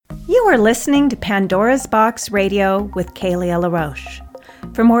You are listening to Pandora's Box Radio with Kalia LaRoche.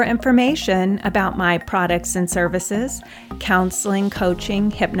 For more information about my products and services, counseling, coaching,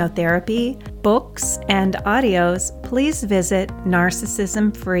 hypnotherapy, books, and audios, please visit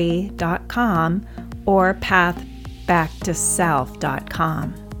narcissismfree.com or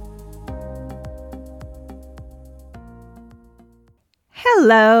pathbacktoself.com.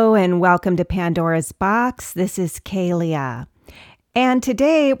 Hello and welcome to Pandora's Box. This is Kalia. And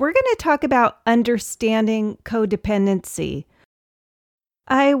today we're going to talk about understanding codependency.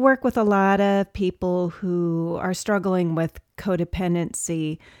 I work with a lot of people who are struggling with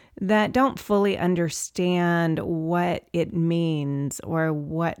codependency that don't fully understand what it means or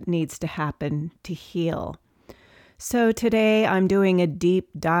what needs to happen to heal. So today I'm doing a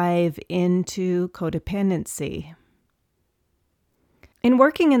deep dive into codependency. In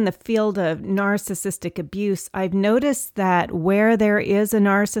working in the field of narcissistic abuse, I've noticed that where there is a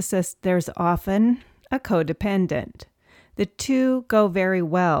narcissist, there's often a codependent. The two go very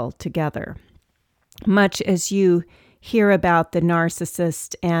well together, much as you hear about the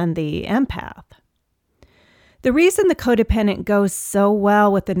narcissist and the empath. The reason the codependent goes so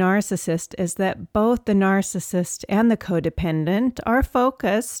well with the narcissist is that both the narcissist and the codependent are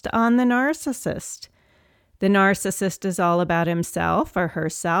focused on the narcissist. The narcissist is all about himself or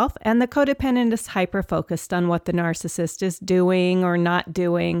herself, and the codependent is hyper-focused on what the narcissist is doing or not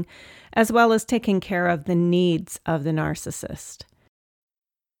doing, as well as taking care of the needs of the narcissist.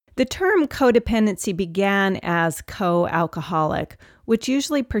 The term codependency began as co-alcoholic, which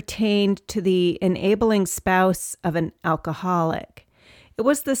usually pertained to the enabling spouse of an alcoholic. It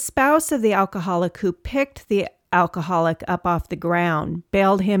was the spouse of the alcoholic who picked the alcoholic up off the ground,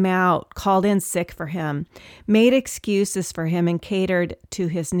 bailed him out, called in sick for him, made excuses for him, and catered to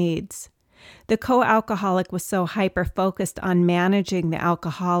his needs. The co-alcoholic was so hyper-focused on managing the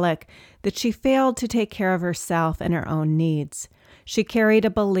alcoholic that she failed to take care of herself and her own needs. She carried a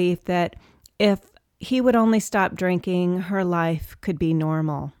belief that if he would only stop drinking, her life could be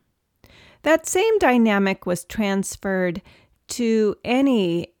normal. That same dynamic was transferred to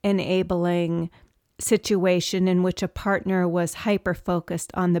any enabling situation in which a partner was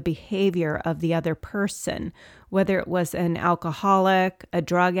hyper-focused on the behavior of the other person, whether it was an alcoholic, a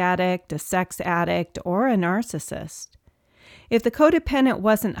drug addict, a sex addict, or a narcissist. If the codependent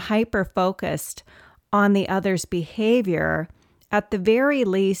wasn't hyper-focused on the other's behavior, at the very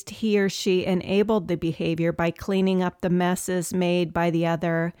least, he or she enabled the behavior by cleaning up the messes made by the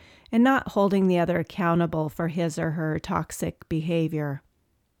other and not holding the other accountable for his or her toxic behavior.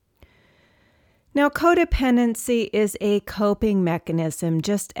 Now, codependency is a coping mechanism,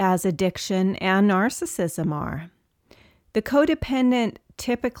 just as addiction and narcissism are. The codependent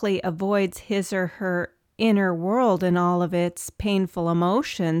typically avoids his or her inner world and all of its painful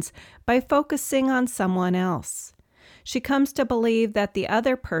emotions by focusing on someone else. She comes to believe that the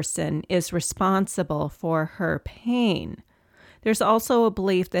other person is responsible for her pain. There's also a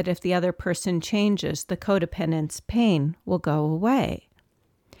belief that if the other person changes, the codependent's pain will go away.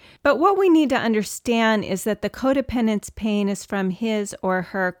 But what we need to understand is that the codependent's pain is from his or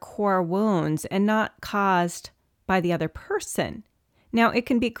her core wounds and not caused by the other person. Now, it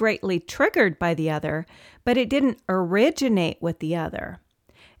can be greatly triggered by the other, but it didn't originate with the other.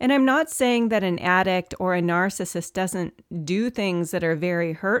 And I'm not saying that an addict or a narcissist doesn't do things that are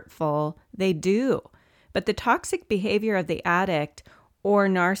very hurtful. They do. But the toxic behavior of the addict or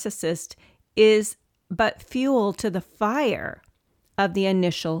narcissist is but fuel to the fire of the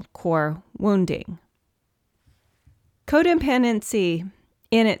initial core wounding. Codependency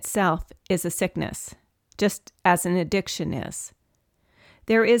in itself is a sickness, just as an addiction is.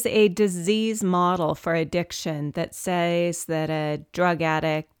 There is a disease model for addiction that says that a drug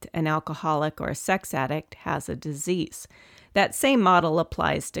addict, an alcoholic, or a sex addict has a disease. That same model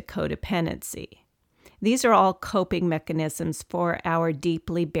applies to codependency. These are all coping mechanisms for our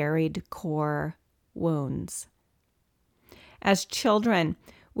deeply buried core wounds. As children,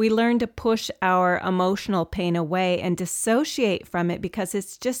 we learn to push our emotional pain away and dissociate from it because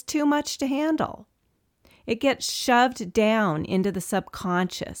it's just too much to handle. It gets shoved down into the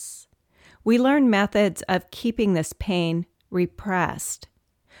subconscious. We learn methods of keeping this pain repressed.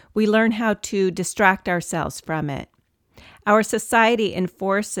 We learn how to distract ourselves from it. Our society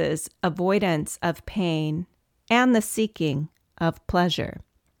enforces avoidance of pain and the seeking of pleasure.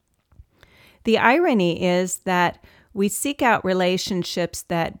 The irony is that we seek out relationships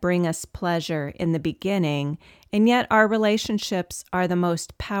that bring us pleasure in the beginning, and yet our relationships are the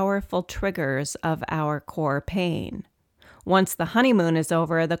most powerful triggers of our core pain. Once the honeymoon is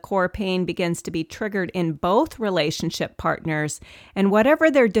over, the core pain begins to be triggered in both relationship partners, and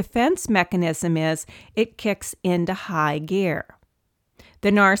whatever their defense mechanism is, it kicks into high gear. The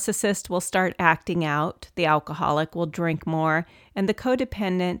narcissist will start acting out, the alcoholic will drink more, and the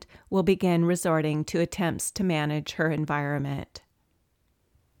codependent will begin resorting to attempts to manage her environment.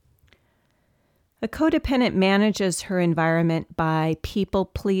 A codependent manages her environment by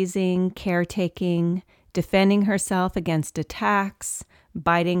people-pleasing, caretaking, defending herself against attacks,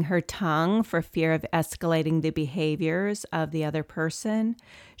 biting her tongue for fear of escalating the behaviors of the other person.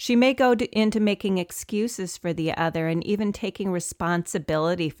 She may go into making excuses for the other and even taking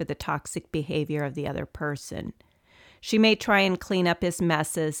responsibility for the toxic behavior of the other person. She may try and clean up his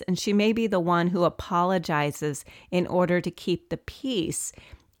messes, and she may be the one who apologizes in order to keep the peace,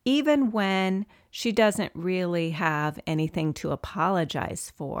 even when she doesn't really have anything to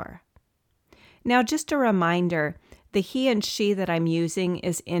apologize for. Now, just a reminder, the he and she that I'm using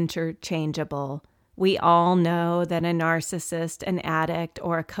is interchangeable. We all know that a narcissist, an addict,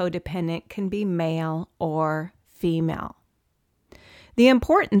 or a codependent can be male or female. The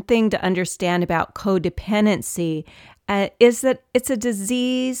important thing to understand about codependency is that it's a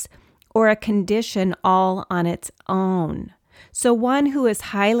disease or a condition all on its own. So one who is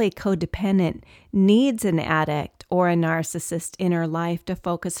highly codependent needs an addict or a narcissist in her life to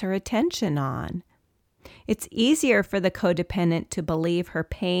focus her attention on. It's easier for the codependent to believe her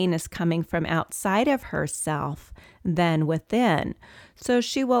pain is coming from outside of herself than within, so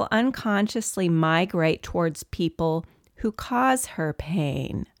she will unconsciously migrate towards people who cause her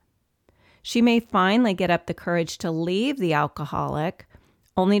pain. She may finally get up the courage to leave the alcoholic,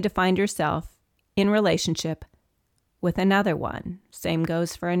 only to find herself in relationship with another one. Same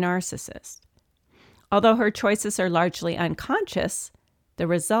goes for a narcissist. Although her choices are largely unconscious, the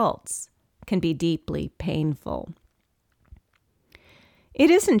results can be deeply painful. It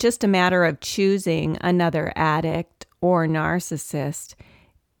isn't just a matter of choosing another addict or narcissist.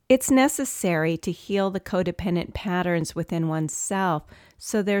 It's necessary to heal the codependent patterns within oneself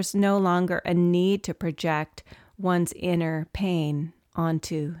so there's no longer a need to project one's inner pain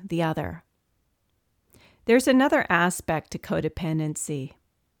onto the other. There's another aspect to codependency.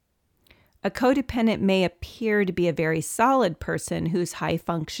 A codependent may appear to be a very solid person who's high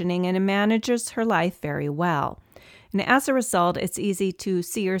functioning and manages her life very well. And as a result, it's easy to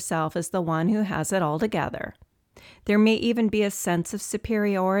see yourself as the one who has it all together. There may even be a sense of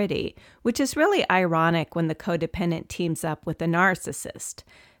superiority, which is really ironic when the codependent teams up with the narcissist.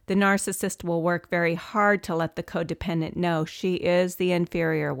 The narcissist will work very hard to let the codependent know she is the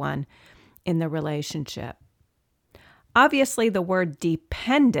inferior one in the relationship. Obviously, the word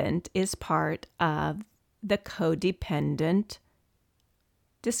dependent is part of the codependent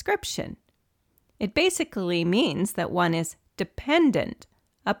description. It basically means that one is dependent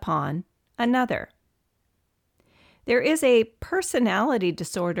upon another. There is a personality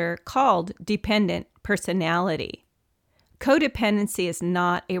disorder called dependent personality. Codependency is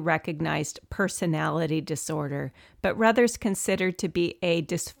not a recognized personality disorder, but rather is considered to be a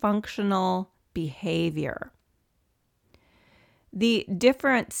dysfunctional behavior. The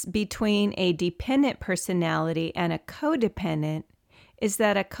difference between a dependent personality and a codependent is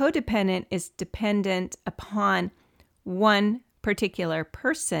that a codependent is dependent upon one particular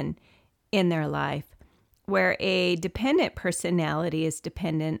person in their life, where a dependent personality is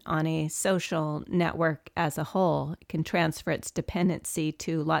dependent on a social network as a whole. It can transfer its dependency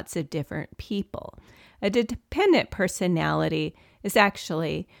to lots of different people. A dependent personality is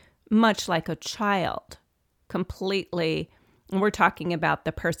actually much like a child, completely, and we're talking about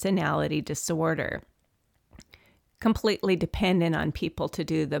the personality disorder, completely dependent on people to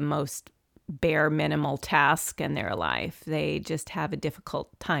do the most bare minimal task in their life. They just have a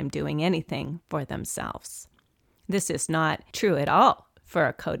difficult time doing anything for themselves. This is not true at all for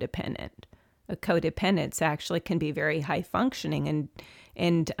a codependent. A codependent actually can be very high functioning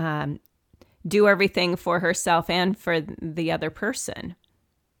and do everything for herself and for the other person.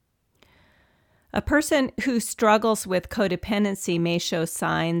 A person who struggles with codependency may show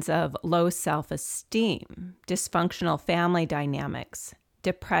signs of low self-esteem, dysfunctional family dynamics,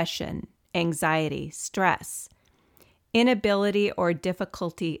 depression, anxiety, stress, inability or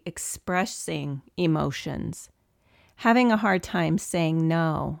difficulty expressing emotions, having a hard time saying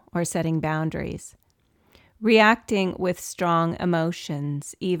no or setting boundaries, reacting with strong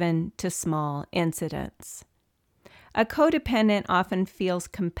emotions, even to small incidents. A codependent often feels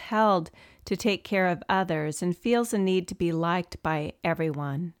compelled to take care of others and feels a need to be liked by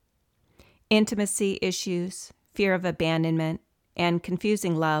everyone. Intimacy issues, fear of abandonment, and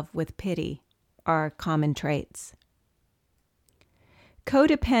confusing love with pity are common traits.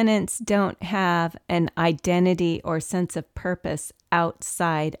 Codependents don't have an identity or sense of purpose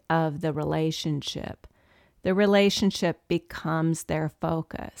outside of the relationship. The relationship becomes their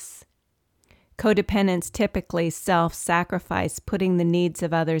focus. Codependents typically self-sacrifice, putting the needs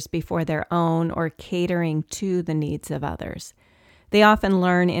of others before their own or catering to the needs of others. They often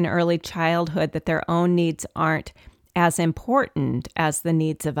learn in early childhood that their own needs aren't as important as the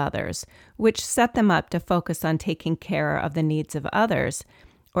needs of others, which set them up to focus on taking care of the needs of others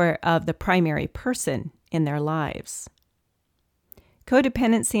or of the primary person in their lives.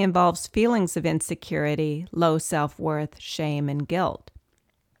 Codependency involves feelings of insecurity, low self-worth, shame, and guilt.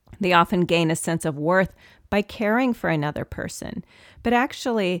 They often gain a sense of worth by caring for another person, but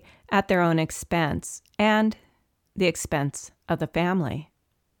actually at their own expense and the expense of the family.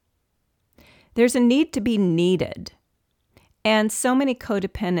 There's a need to be needed, and so many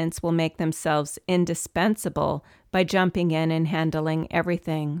codependents will make themselves indispensable by jumping in and handling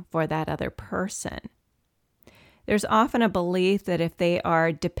everything for that other person. There's often a belief that if they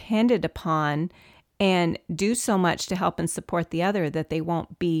are depended upon and do so much to help and support the other, that they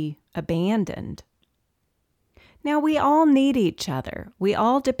won't be abandoned. Now, we all need each other. We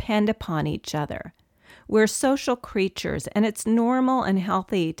all depend upon each other. We're social creatures, and it's normal and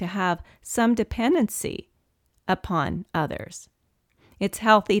healthy to have some dependency upon others. It's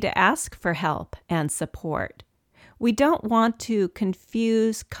healthy to ask for help and support. We don't want to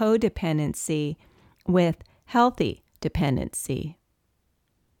confuse codependency with healthy dependency.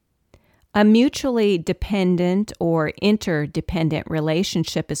 A mutually dependent or interdependent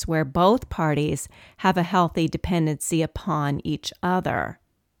relationship is where both parties have a healthy dependency upon each other.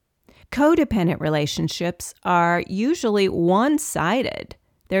 Codependent relationships are usually one-sided.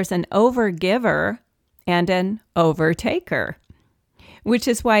 There's an overgiver and an overtaker, which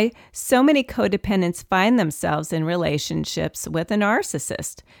is why so many codependents find themselves in relationships with a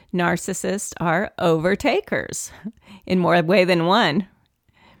narcissist. Narcissists are overtakers in more way than one.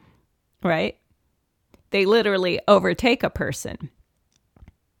 Right? They literally overtake a person.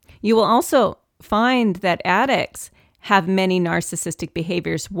 You will also find that addicts have many narcissistic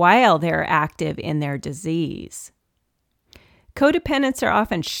behaviors while they're active in their disease. Codependents are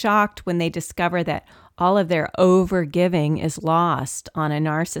often shocked when they discover that all of their overgiving is lost on a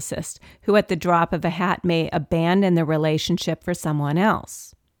narcissist who at the drop of a hat may abandon the relationship for someone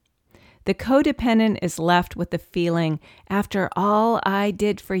else. The codependent is left with the feeling, after all I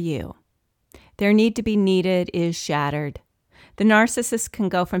did for you, their need to be needed is shattered. The narcissist can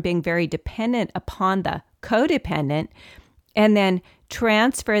go from being very dependent upon the codependent and then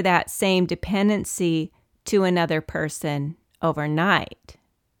transfer that same dependency to another person overnight.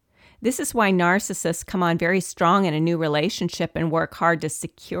 This is why narcissists come on very strong in a new relationship and work hard to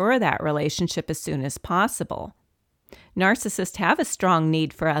secure that relationship as soon as possible. Narcissists have a strong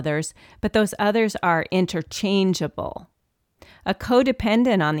need for others, but those others are interchangeable. A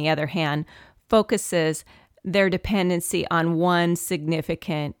codependent, on the other hand, focuses their dependency on one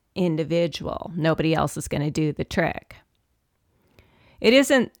significant individual. Nobody else is going to do the trick. It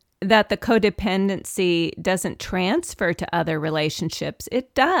isn't that the codependency doesn't transfer to other relationships.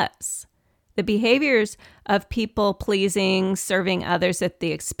 It does. The behaviors of people pleasing, serving others at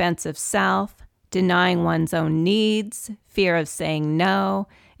the expense of self, denying one's own needs, fear of saying no,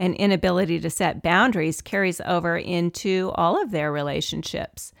 and inability to set boundaries carries over into all of their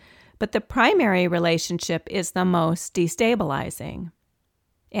relationships. But the primary relationship is the most destabilizing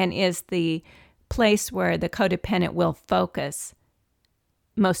and is the place where the codependent will focus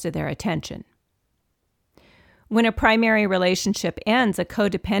most of their attention. When a primary relationship ends, a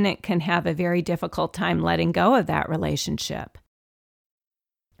codependent can have a very difficult time letting go of that relationship.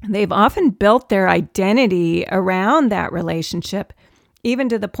 They've often built their identity around that relationship, even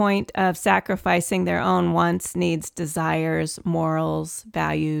to the point of sacrificing their own wants, needs, desires, morals,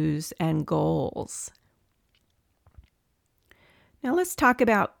 values, and goals. Now let's talk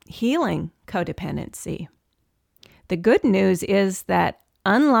about healing codependency. The good news is that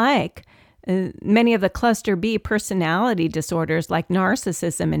unlike many of the cluster B personality disorders like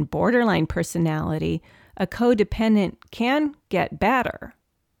narcissism and borderline personality, a codependent can get better.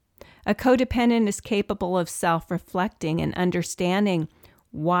 A codependent is capable of self-reflecting and understanding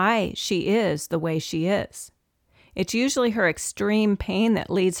why she is the way she is. It's usually her extreme pain that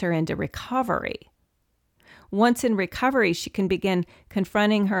leads her into recovery. Once in recovery, she can begin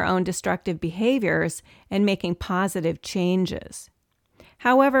confronting her own destructive behaviors and making positive changes.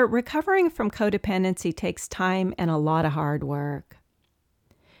 However, recovering from codependency takes time and a lot of hard work.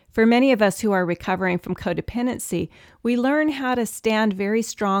 For many of us who are recovering from codependency, we learn how to stand very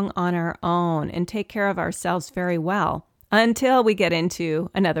strong on our own and take care of ourselves very well until we get into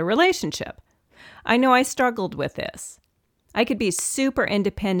another relationship. I know I struggled with this. I could be super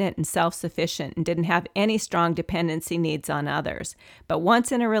independent and self-sufficient and didn't have any strong dependency needs on others. But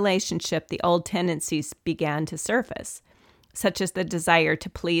once in a relationship, the old tendencies began to surface, such as the desire to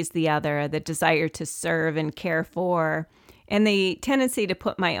please the other, the desire to serve and care for, and the tendency to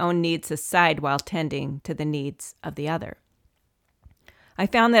put my own needs aside while tending to the needs of the other. I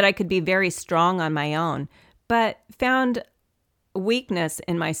found that I could be very strong on my own, but found weakness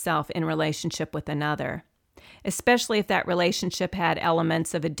in myself in relationship with another, especially if that relationship had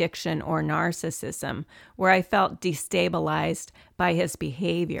elements of addiction or narcissism, where I felt destabilized by his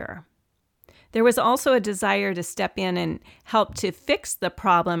behavior. There was also a desire to step in and help to fix the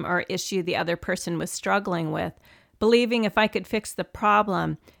problem or issue the other person was struggling with, believing if I could fix the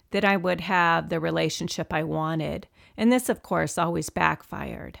problem, that I would have the relationship I wanted. And this, of course, always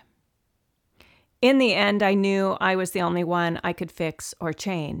backfired. In the end, I knew I was the only one I could fix or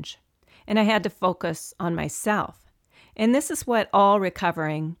change, and I had to focus on myself. And this is what all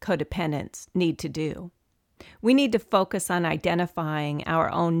recovering codependents need to do. We need to focus on identifying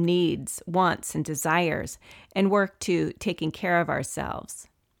our own needs, wants, and desires, and work to taking care of ourselves.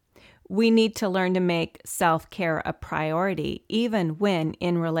 We need to learn to make self-care a priority, even when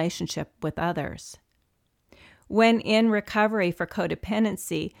in relationship with others. When in recovery for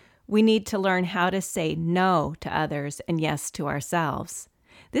codependency, we need to learn how to say no to others and yes to ourselves.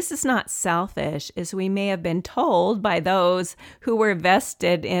 This is not selfish, as we may have been told by those who were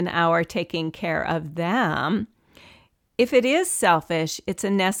vested in our taking care of them. If it is selfish, it's a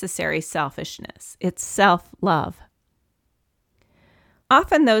necessary selfishness. It's self-love.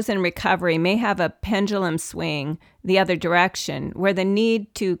 Often those in recovery may have a pendulum swing the other direction, where the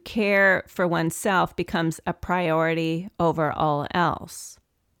need to care for oneself becomes a priority over all else.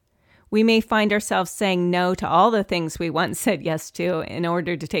 We may find ourselves saying no to all the things we once said yes to in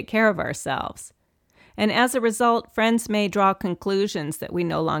order to take care of ourselves. And as a result, friends may draw conclusions that we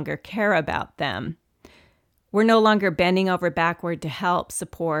no longer care about them. We're no longer bending over backward to help,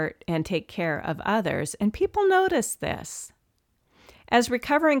 support, and take care of others, and people notice this. As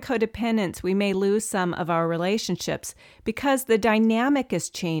recovering codependents, we may lose some of our relationships because the dynamic is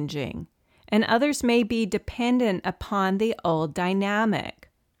changing, and others may be dependent upon the old dynamic.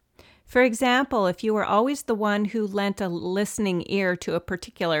 For example, if you were always the one who lent a listening ear to a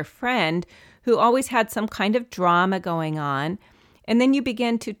particular friend who always had some kind of drama going on, and then you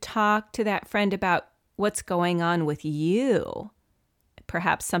begin to talk to that friend about what's going on with you,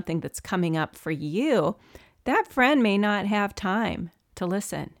 perhaps something that's coming up for you, that friend may not have time to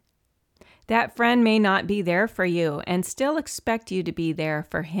listen. That friend may not be there for you and still expect you to be there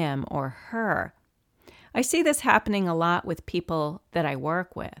for him or her. I see this happening a lot with people that I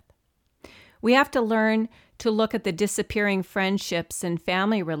work with. We have to learn to look at the disappearing friendships and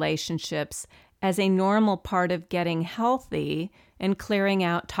family relationships as a normal part of getting healthy and clearing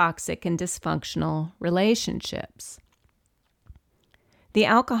out toxic and dysfunctional relationships. The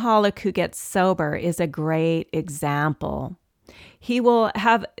alcoholic who gets sober is a great example. He will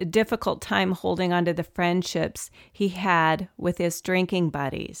have a difficult time holding on to the friendships he had with his drinking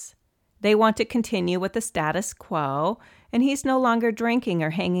buddies. They want to continue with the status quo, and he's no longer drinking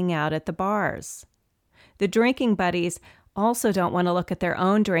or hanging out at the bars. The drinking buddies also don't want to look at their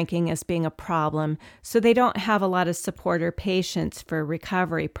own drinking as being a problem, so they don't have a lot of support or patience for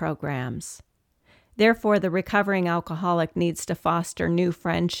recovery programs. Therefore, the recovering alcoholic needs to foster new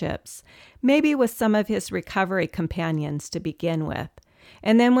friendships, maybe with some of his recovery companions to begin with.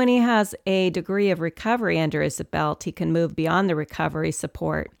 And then when he has a degree of recovery under his belt, he can move beyond the recovery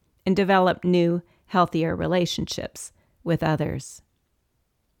support and develop new, healthier relationships with others.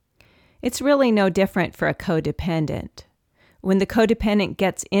 It's really no different for a codependent. When the codependent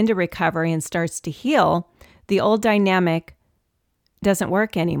gets into recovery and starts to heal, the old dynamic doesn't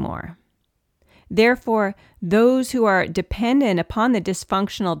work anymore. Therefore, those who are dependent upon the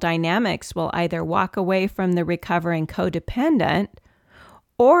dysfunctional dynamics will either walk away from the recovering codependent,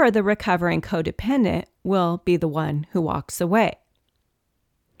 or the recovering codependent will be the one who walks away.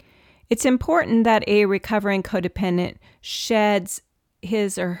 It's important that a recovering codependent sheds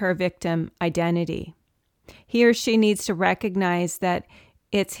his or her victim identity. He or she needs to recognize that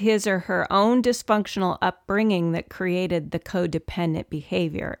it's his or her own dysfunctional upbringing that created the codependent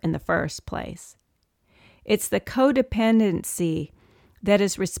behavior in the first place. It's the codependency that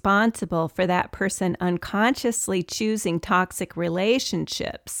is responsible for that person unconsciously choosing toxic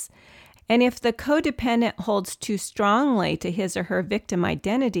relationships. And if the codependent holds too strongly to his or her victim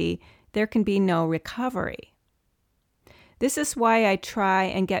identity, there can be no recovery. This is why I try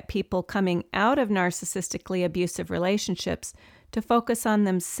and get people coming out of narcissistically abusive relationships to focus on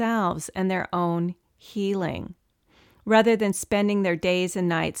themselves and their own healing, rather than spending their days and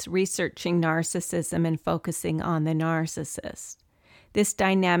nights researching narcissism and focusing on the narcissist. This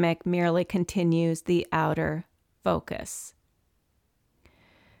dynamic merely continues the outer focus.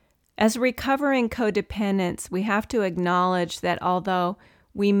 As recovering codependents, we have to acknowledge that although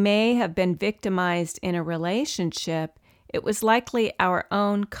we may have been victimized in a relationship, it was likely our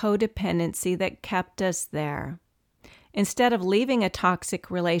own codependency that kept us there. Instead of leaving a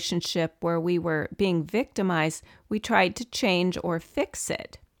toxic relationship where we were being victimized, we tried to change or fix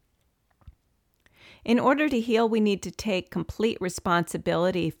it. In order to heal, we need to take complete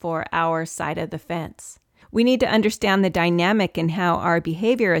responsibility for our side of the fence. We need to understand the dynamic and how our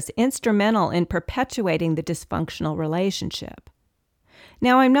behavior is instrumental in perpetuating the dysfunctional relationship.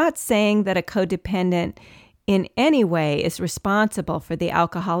 Now, I'm not saying that a codependent in any way is responsible for the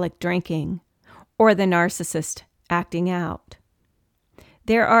alcoholic drinking or the narcissist acting out.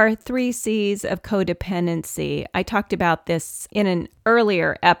 There are 3 C's of codependency. I talked about this in an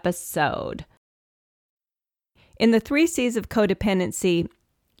earlier episode. In the 3 C's of codependency,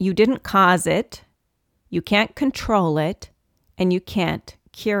 you didn't cause it, you can't control it, and you can't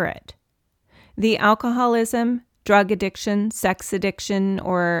cure it. The alcoholism, drug addiction, sex addiction,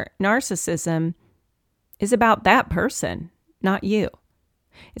 or narcissism is about that person, not you.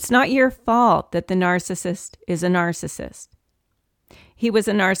 It's not your fault that the narcissist is a narcissist. He was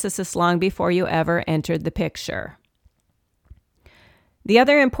a narcissist long before you ever entered the picture. The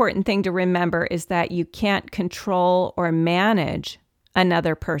other important thing to remember is that you can't control or manage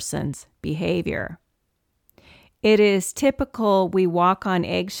another person's behavior. It is typical we walk on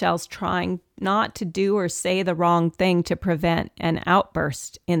eggshells trying not to do or say the wrong thing to prevent an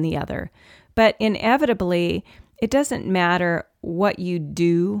outburst in the other. But inevitably, it doesn't matter what you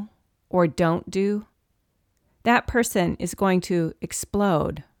do or don't do. That person is going to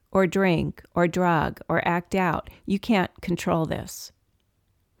explode or drink or drug or act out. You can't control this.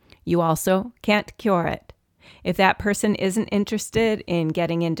 You also can't cure it. If that person isn't interested in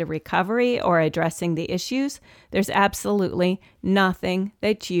getting into recovery or addressing the issues, there's absolutely nothing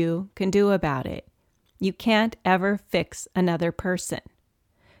that you can do about it. You can't ever fix another person.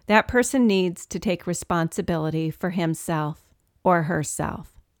 That person needs to take responsibility for himself or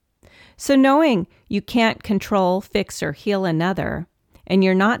herself. So knowing you can't control, fix, or heal another, and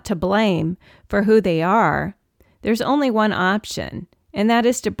you're not to blame for who they are, there's only one option, and that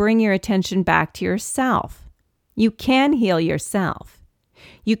is to bring your attention back to yourself. You can heal yourself.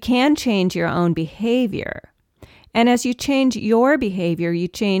 You can change your own behavior. And as you change your behavior, you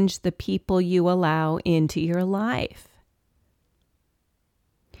change the people you allow into your life.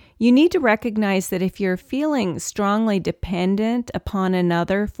 You need to recognize that if you're feeling strongly dependent upon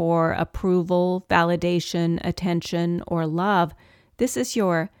another for approval, validation, attention, or love, this is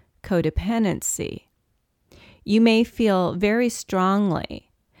your codependency. You may feel very strongly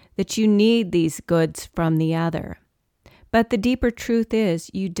that you need these goods from the other, but the deeper truth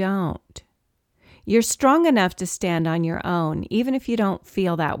is you don't. You're strong enough to stand on your own, even if you don't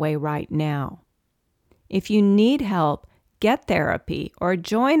feel that way right now. If you need help, get therapy or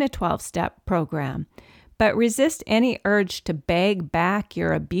join a 12-step program, but resist any urge to beg back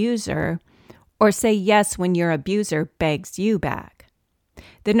your abuser or say yes when your abuser begs you back.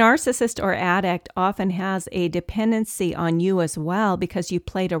 The narcissist or addict often has a dependency on you as well because you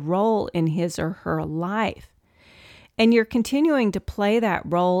played a role in his or her life. And you're continuing to play that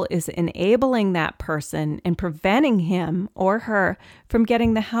role is enabling that person and preventing him or her from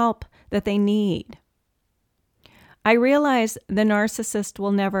getting the help that they need. I realize the narcissist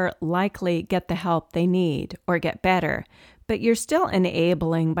will never likely get the help they need or get better, but you're still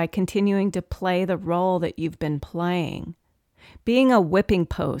enabling by continuing to play the role that you've been playing. Being a whipping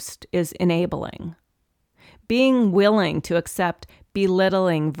post is enabling. Being willing to accept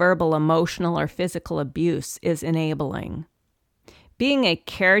belittling verbal, emotional, or physical abuse is enabling. Being a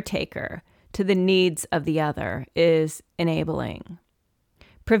caretaker to the needs of the other is enabling.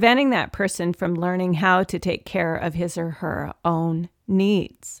 Preventing that person from learning how to take care of his or her own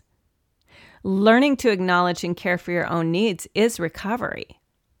needs. Learning to acknowledge and care for your own needs is recovery.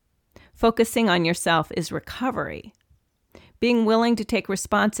 Focusing on yourself is recovery. Being willing to take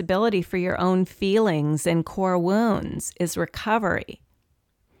responsibility for your own feelings and core wounds is recovery.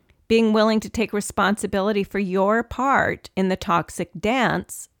 Being willing to take responsibility for your part in the toxic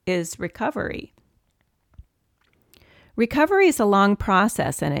dance is recovery. Recovery is a long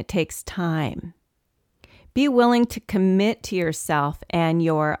process and it takes time. Be willing to commit to yourself and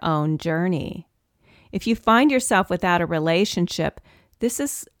your own journey. If you find yourself without a relationship, this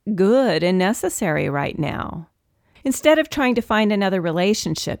is good and necessary right now. Instead of trying to find another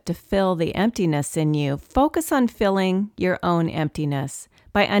relationship to fill the emptiness in you, focus on filling your own emptiness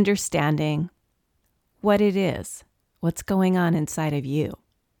by understanding what it is, what's going on inside of you.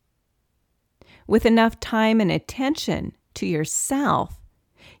 With enough time and attention to yourself,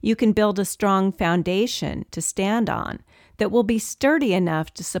 you can build a strong foundation to stand on that will be sturdy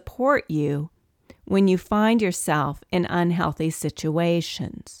enough to support you when you find yourself in unhealthy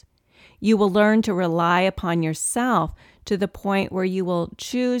situations. You will learn to rely upon yourself to the point where you will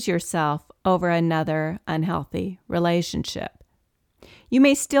choose yourself over another unhealthy relationship. You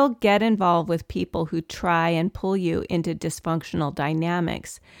may still get involved with people who try and pull you into dysfunctional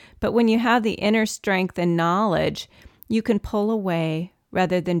dynamics, but when you have the inner strength and knowledge, you can pull away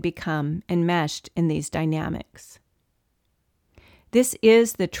rather than become enmeshed in these dynamics. This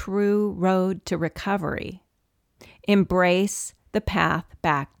is the true road to recovery. Embrace the path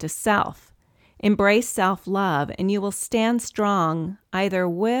back to self. Embrace self-love, and you will stand strong either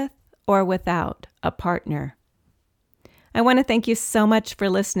with or without a partner. I want to thank you so much for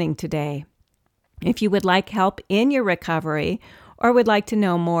listening today. If you would like help in your recovery or would like to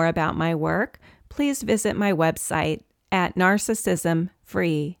know more about my work, please visit my website at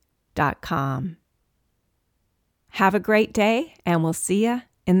narcissismfree.com. Have a great day, and we'll see you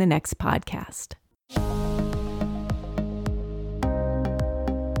in the next podcast.